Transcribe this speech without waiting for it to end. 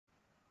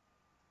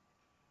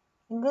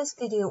In this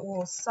video,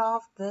 we'll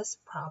solve this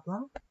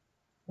problem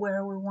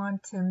where we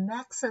want to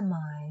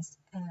maximize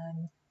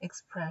an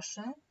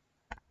expression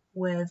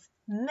with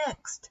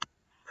mixed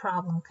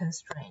problem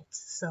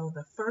constraints. So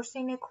the first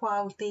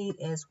inequality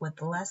is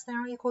with less than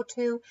or equal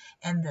to,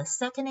 and the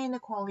second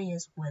inequality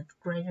is with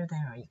greater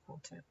than or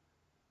equal to.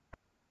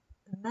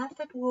 The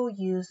method we'll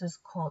use is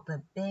called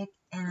the Big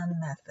M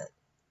method.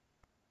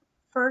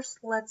 First,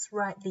 let's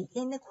write the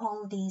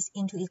inequalities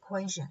into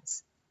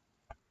equations.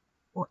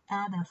 We'll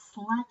add a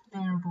slack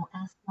variable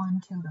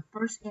s1 to the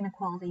first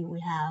inequality.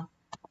 We have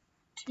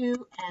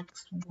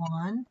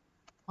 2x1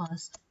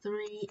 plus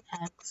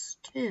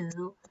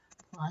 3x2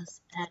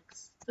 plus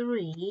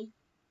x3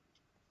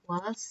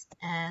 plus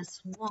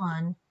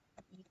s1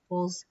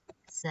 equals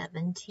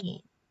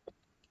 17.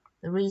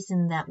 The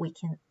reason that we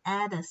can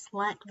add a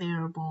slack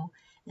variable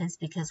is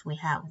because we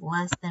have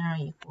less than or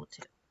equal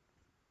to.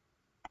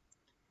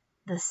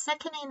 The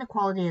second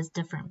inequality is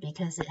different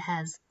because it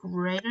has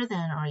greater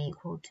than or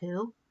equal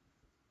to.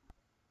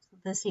 So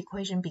this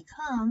equation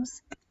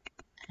becomes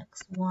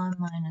x1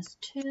 minus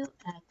 2,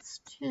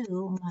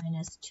 x2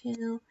 minus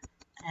 2,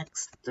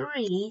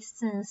 x3.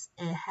 Since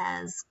it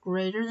has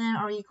greater than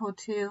or equal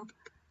to,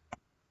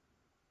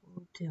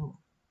 we'll do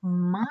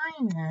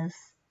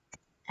minus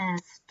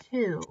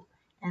s2.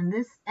 And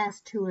this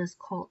s2 is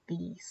called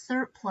the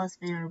surplus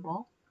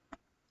variable.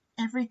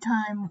 Every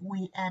time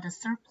we add a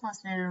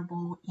surplus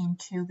variable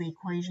into the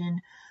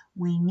equation,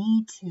 we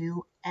need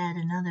to add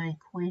another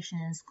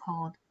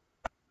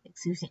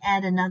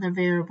add another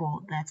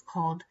variable that's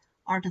called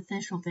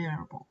artificial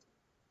variable,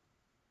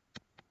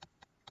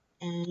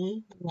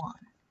 a1,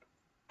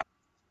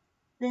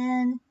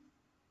 then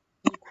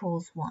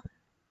equals 1.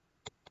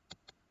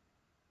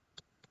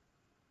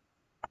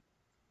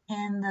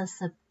 And the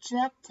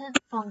subjective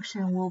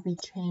function will be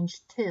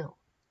changed to,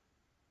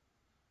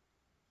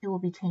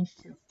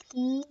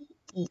 p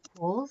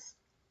equals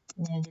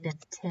negative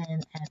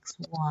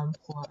 10x1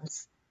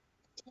 plus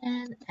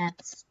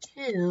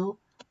 10x2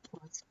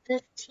 plus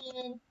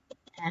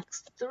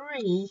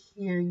 15x3,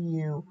 here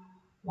you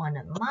want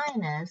to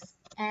minus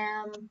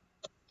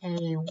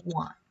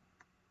a1.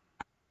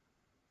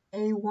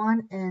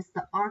 a1 is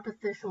the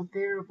artificial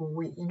variable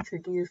we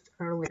introduced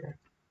earlier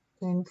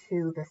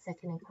into the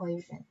second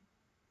equation.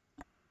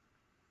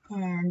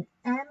 And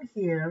m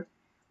here,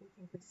 we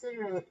can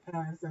consider it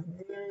as a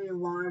very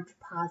large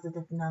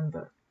positive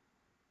number.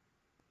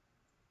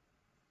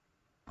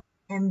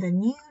 And the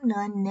new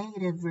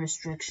non-negative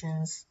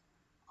restrictions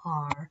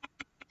are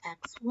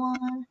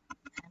x1,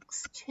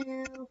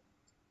 x2,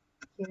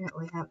 here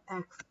we have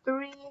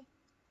x3,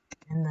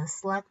 and the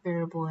slack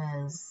variable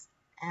is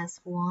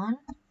s1,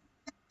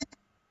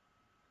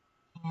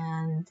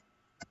 and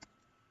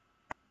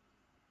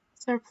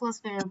surplus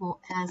variable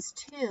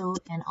s2,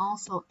 and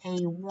also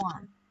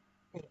a1.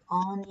 They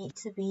all need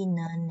to be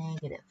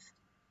non-negative.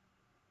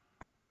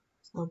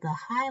 So the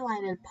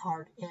highlighted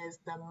part is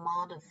the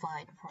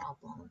modified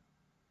problem.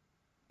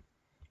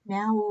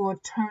 Now we will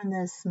turn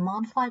this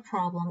modified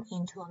problem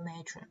into a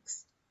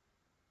matrix.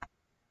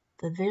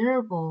 The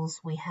variables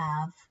we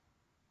have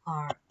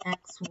are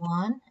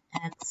x1,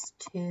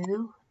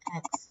 x2,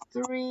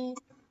 x3,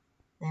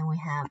 then we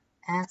have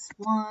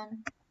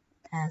s1,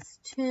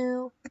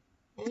 s2,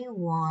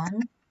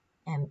 a1,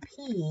 and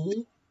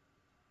p,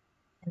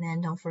 and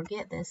then don't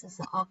forget this is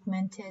an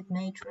augmented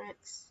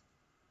matrix.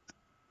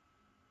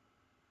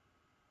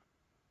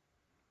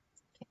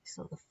 Okay,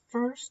 so the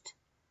first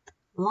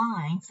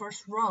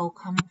row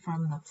coming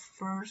from the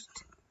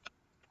first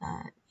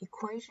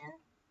equation,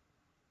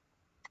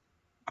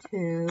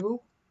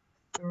 2,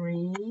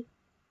 3,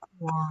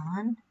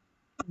 1,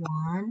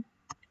 1,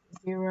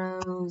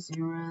 0,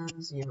 0,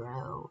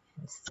 0,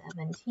 and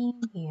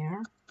 17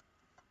 here.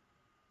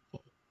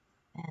 Okay.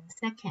 And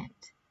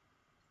second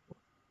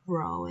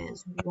row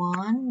is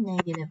 1,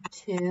 negative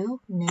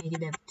 2,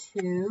 negative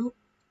 2,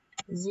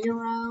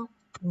 0,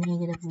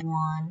 negative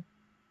 1,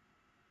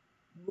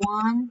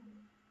 1,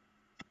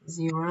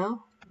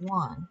 0,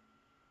 1.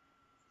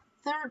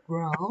 Third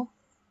row,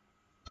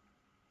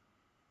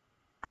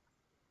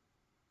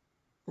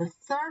 the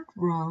third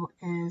row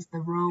is the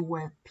row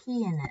with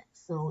p in it.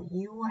 So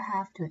you will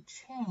have to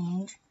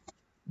change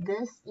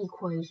this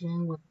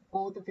equation with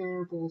all the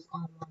variables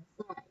on one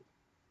side.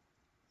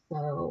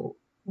 So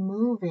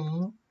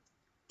moving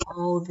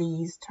all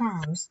these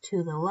terms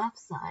to the left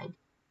side,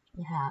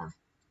 you have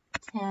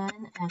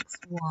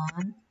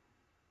 10x1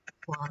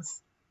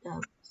 plus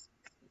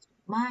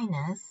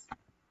minus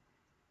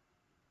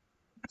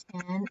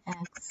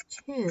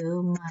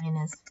 10x2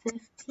 minus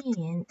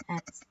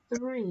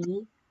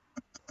 15x3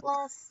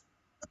 plus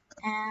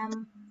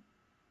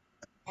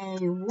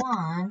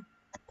a1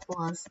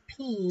 plus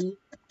p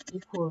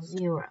equals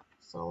 0.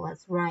 So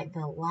let's write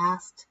the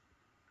last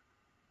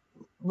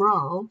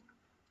row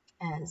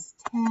as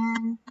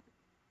 10,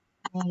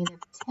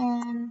 negative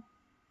 10,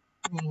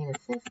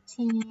 negative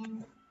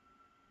 15,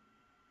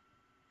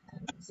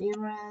 and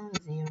 0,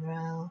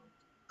 0,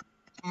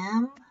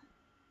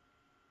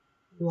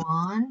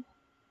 m1,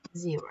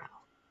 0.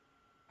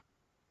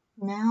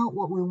 Now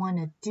what we want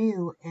to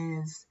do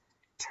is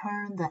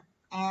turn the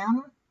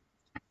m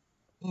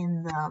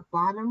in the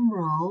bottom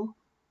row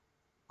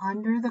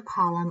under the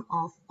column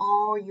of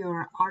all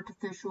your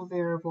artificial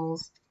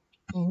variables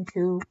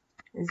into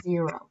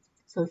 0.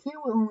 So here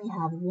we only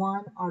have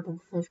one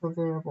artificial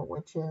variable,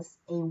 which is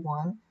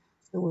a1.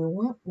 So we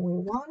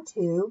want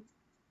to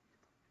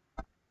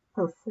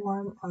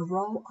perform a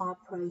row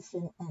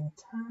operation and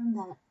turn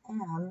that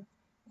m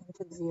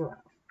into 0.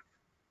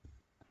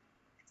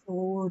 So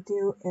what we'll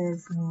do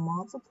is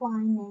multiply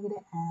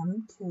negative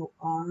m to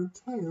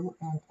R2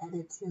 and add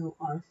it to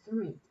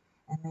R3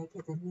 and make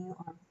it the new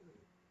R3.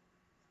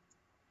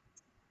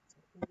 So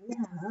here we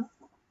have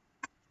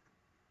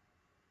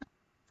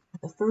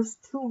the first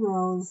two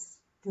rows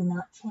do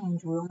not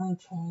change, we only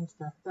change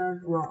the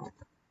third row.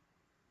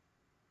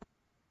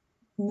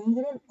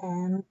 Negative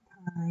m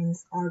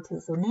times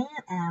R2. So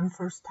negative m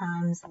first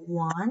times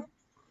 1,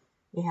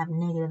 we have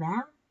negative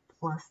m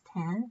plus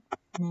 10,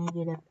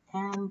 negative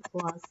m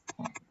plus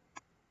 10.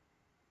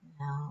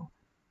 Now,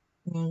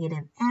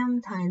 negative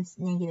m times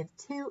negative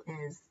 2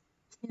 is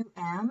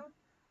 2m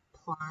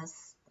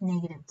plus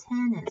negative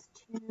 10 is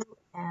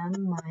 2m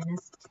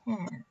minus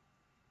 10.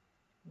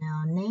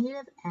 Now,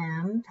 negative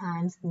m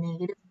times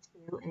negative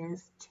 2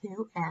 is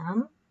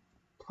 2m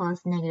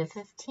plus negative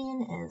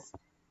 15 is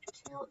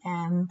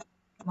 2m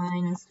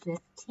minus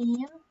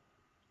 15.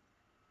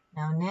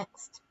 Now,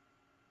 next,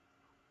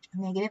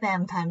 negative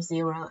m times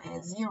 0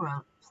 is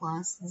 0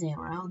 plus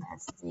 0,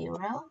 that's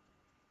 0.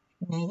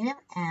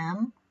 Negative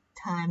m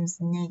times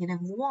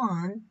negative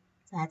 1,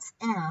 that's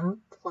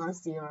m,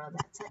 plus 0,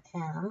 that's a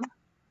m.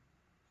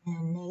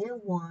 And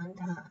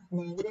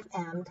negative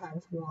m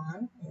times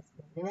 1 is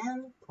negative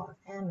m, plus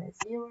m is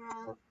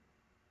 0.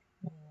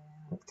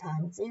 And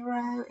times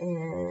 0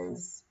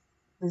 is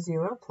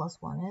 0, plus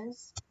 1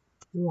 is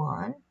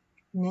 1.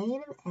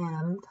 Negative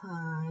m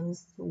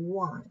times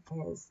 1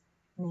 is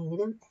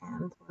negative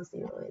m, plus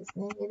 0 is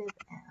negative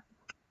m.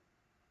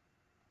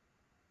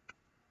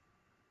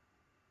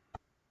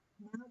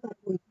 Now that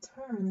we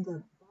turn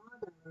the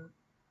bottom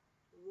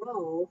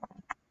row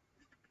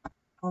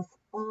of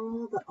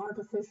all the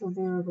artificial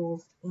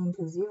variables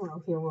into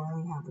 0, here we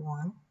only have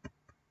 1,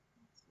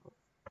 so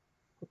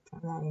we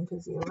turn that into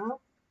 0,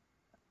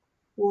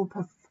 we'll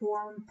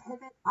perform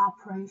pivot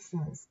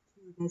operations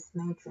to this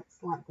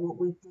matrix like what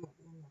we did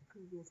in the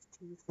previous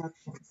two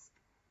sections.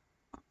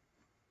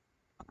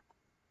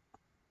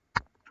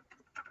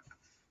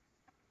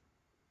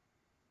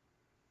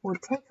 We'll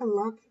take a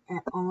look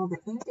at all the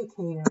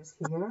indicators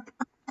here.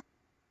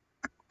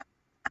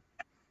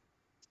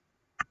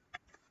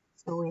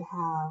 So we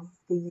have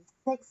these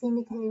 6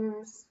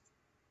 indicators.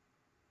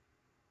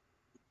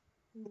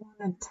 We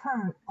want to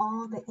turn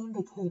all the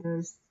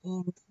indicators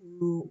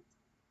into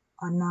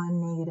a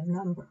non-negative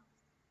number.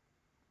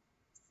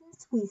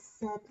 Since we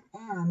set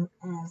m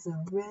as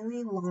a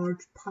really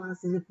large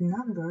positive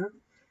number,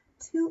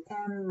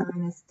 2m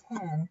minus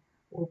 10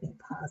 will be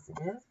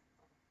positive,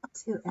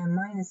 2m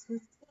minus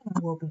 15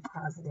 will be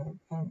positive,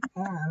 and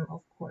m,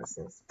 of course,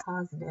 is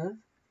positive.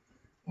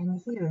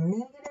 And here,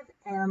 negative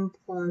m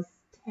plus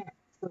 10.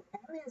 So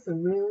m is a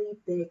really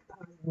big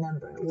positive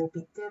number. It will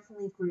be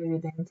definitely greater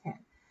than 10.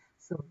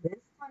 So this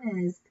one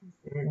is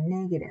considered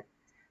negative.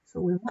 So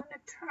we want to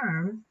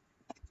turn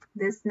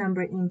this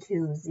number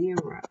into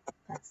 0.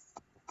 That's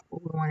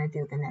what we want to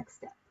do the next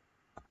step.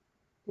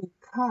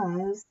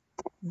 Because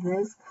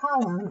this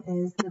column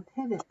is the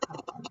pivot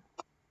column.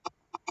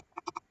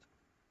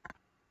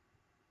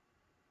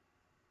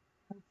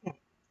 Okay,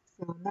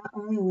 so not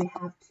only we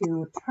have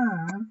to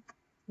turn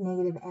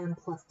negative m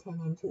plus 10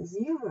 into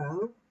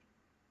 0,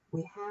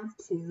 we have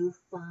to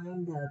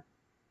find the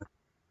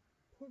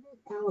pivot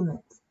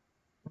element.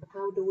 And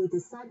how do we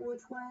decide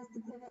which one is the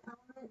pivot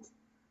element?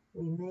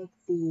 We make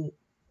the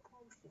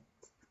quotient.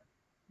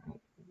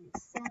 Right?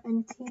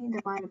 17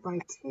 divided by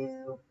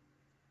 2,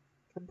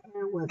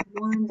 compare with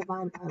 1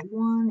 divided by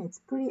 1. It's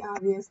pretty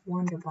obvious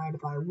 1 divided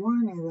by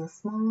 1 is a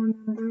smaller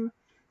number.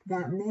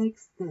 That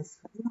makes this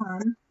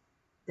 1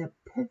 the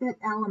pivot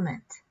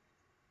element.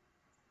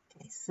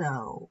 Okay,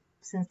 so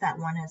since that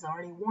 1 is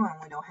already 1,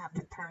 we don't have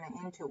to turn it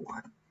into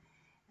 1.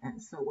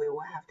 And so we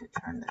will have to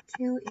turn the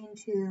 2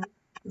 into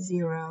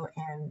 0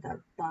 and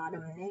the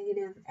bottom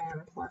negative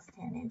m plus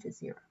 10 into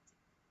 0.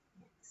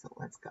 Okay, so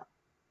let's go.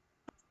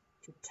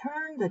 To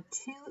turn the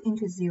 2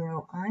 into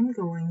 0, I'm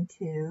going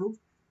to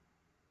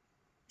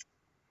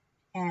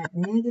add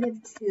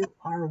negative to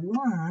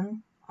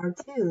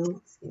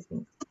R2,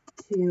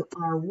 to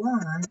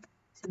R1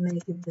 to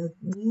make it the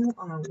new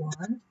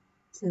R1.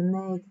 To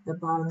make the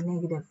bottom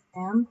negative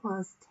m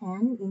plus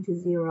 10 into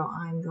 0,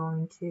 I'm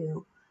going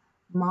to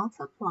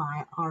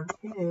multiply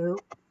R2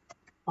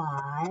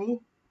 by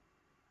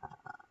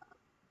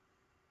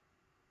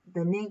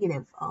the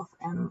negative of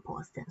m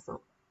plus 10.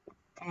 So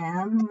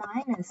m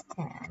minus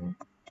 10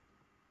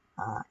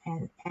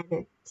 and add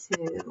it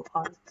to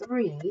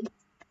R3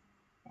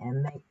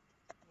 and make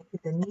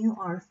it the new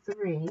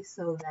R3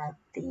 so that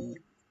the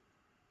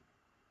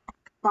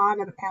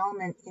bottom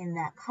element in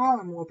that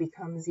column will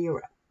become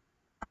 0.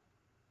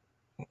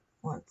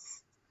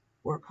 let's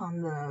work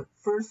on the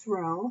first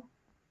row.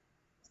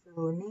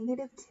 So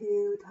negative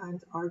 2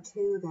 times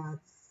R2,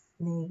 that's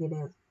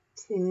negative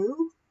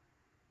 2,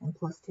 and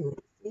plus 2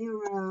 is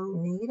 0.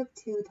 Negative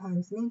 2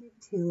 times negative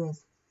 2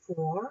 is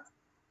 4.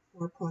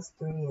 4 plus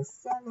 3 is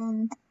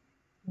 7.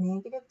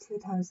 Negative 2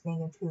 times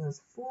negative 2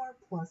 is 4,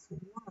 plus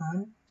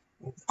 1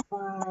 is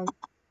 5.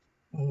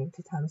 Negative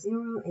 2 times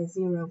 0 is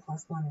 0,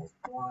 plus 1 is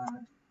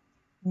 1.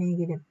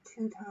 Negative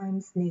 2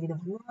 times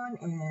negative 1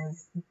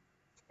 is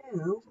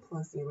 2,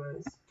 plus 0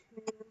 is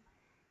 2.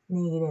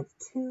 Negative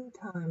 2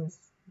 times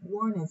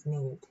 1 is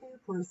negative 2,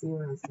 plus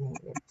 0 is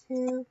negative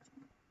 2.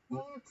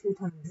 Negative 2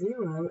 times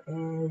 0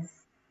 is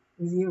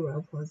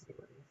 0, plus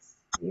 0 is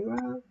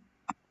 0.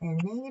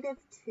 And negative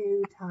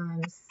 2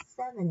 times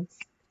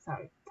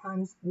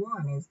times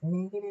 1 is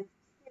negative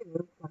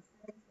 2, plus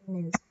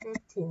 17 is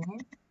 15.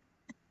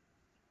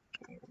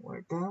 Okay,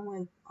 we're done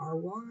with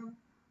R1,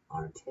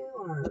 R2.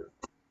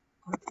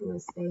 R2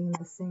 is staying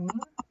the same.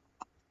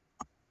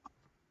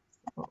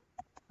 So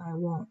I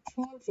won't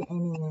change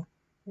any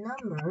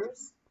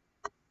numbers.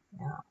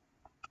 Now,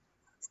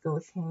 let's go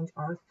change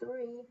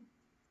R3.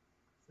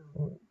 So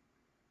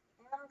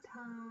m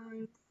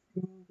times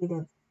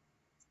negative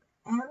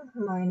m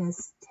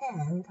minus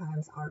 10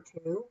 times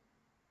R2.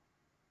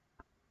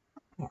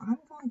 Okay, I'm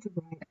going to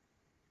write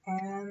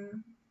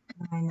m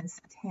minus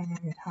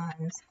 10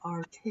 times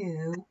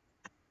R2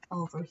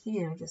 over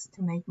here just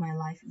to make my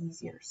life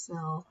easier.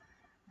 So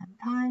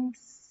m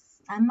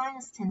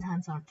minus 10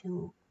 times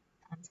R2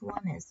 times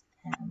 1 is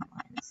m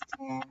minus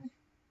 10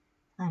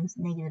 times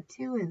negative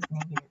 2 is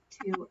negative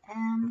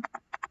 2m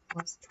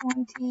plus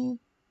 20.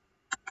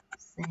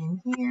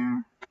 Same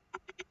here.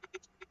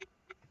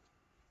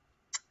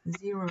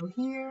 0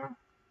 here.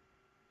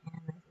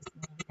 And this is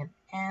negative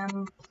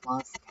m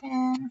plus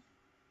 10.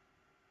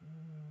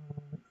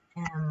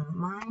 M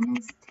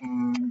minus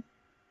 10.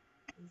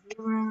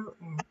 0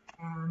 and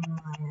m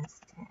minus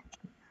 10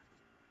 here.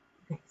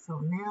 Okay, so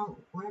now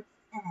let's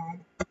add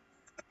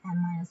m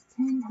minus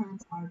 10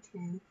 times R2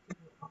 to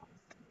R3.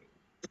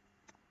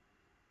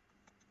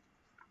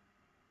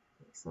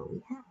 Okay, so we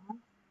have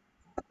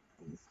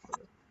these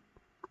two.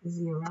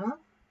 0.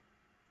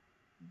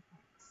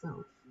 Okay, so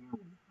here we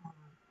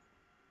have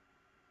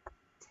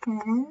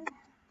 10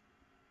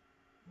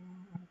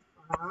 and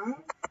 5,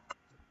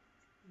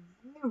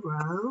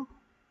 0,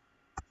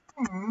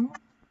 10,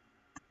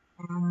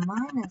 and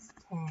minus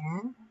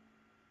 10,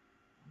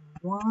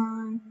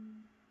 1,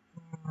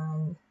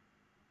 and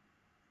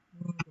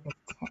negative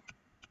 10.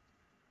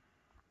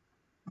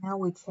 Now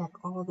we check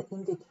all the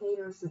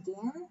indicators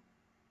again.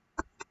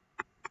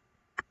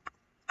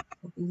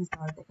 So these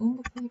are the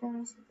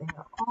indicators. They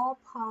are all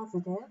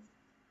positive.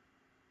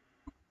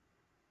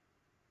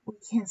 We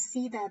can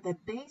see that the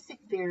basic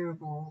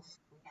variables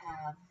we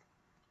have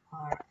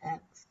are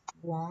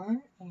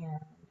x1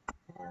 and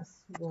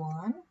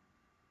s1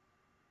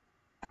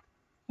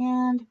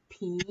 and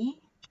p,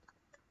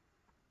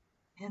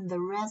 and the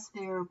rest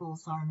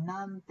variables are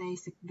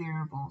non-basic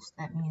variables.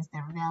 That means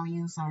their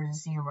values are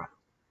 0.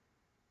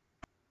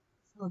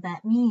 So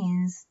that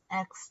means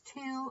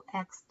x2,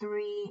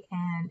 x3,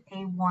 and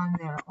a1,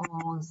 they're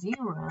all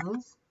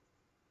zeros.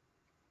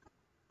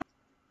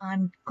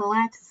 I'm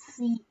glad to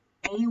see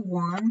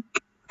a1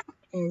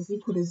 is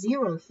equal to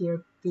 0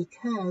 here,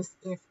 because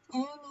if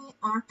any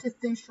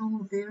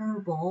artificial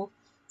variable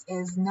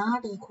is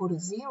not equal to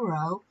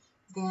 0,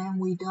 then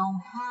we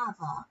don't have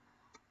an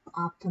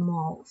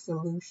optimal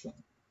solution.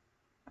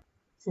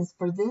 Since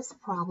for this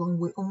problem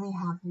we only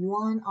have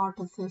one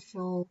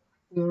artificial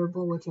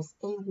variable, which is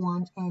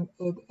a1, and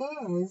it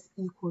is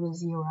equal to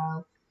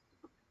 0,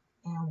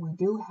 and we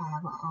do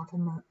have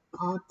an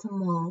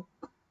optimal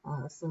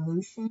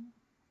solution,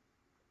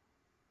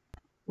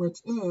 which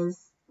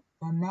is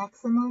the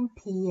maximum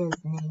p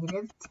is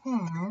negative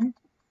 10.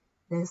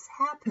 This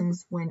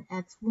happens when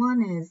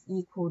x1 is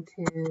equal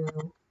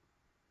to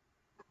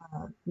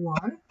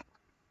 1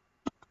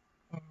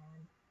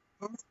 and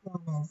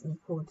s1 is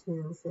equal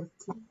to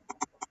 15.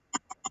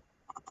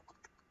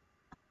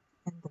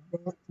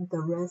 And the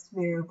rest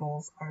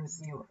variables are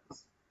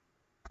zeros.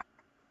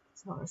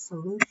 So our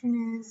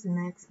solution is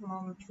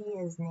maximum p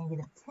is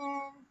negative 10.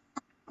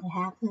 It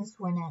happens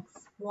when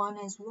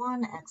x1 is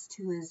 1,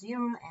 x2 is 0,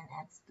 and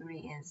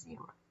x3 is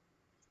 0.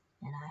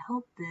 And I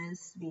hope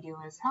this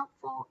video is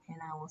helpful, and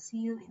I will see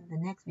you in the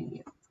next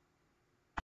video.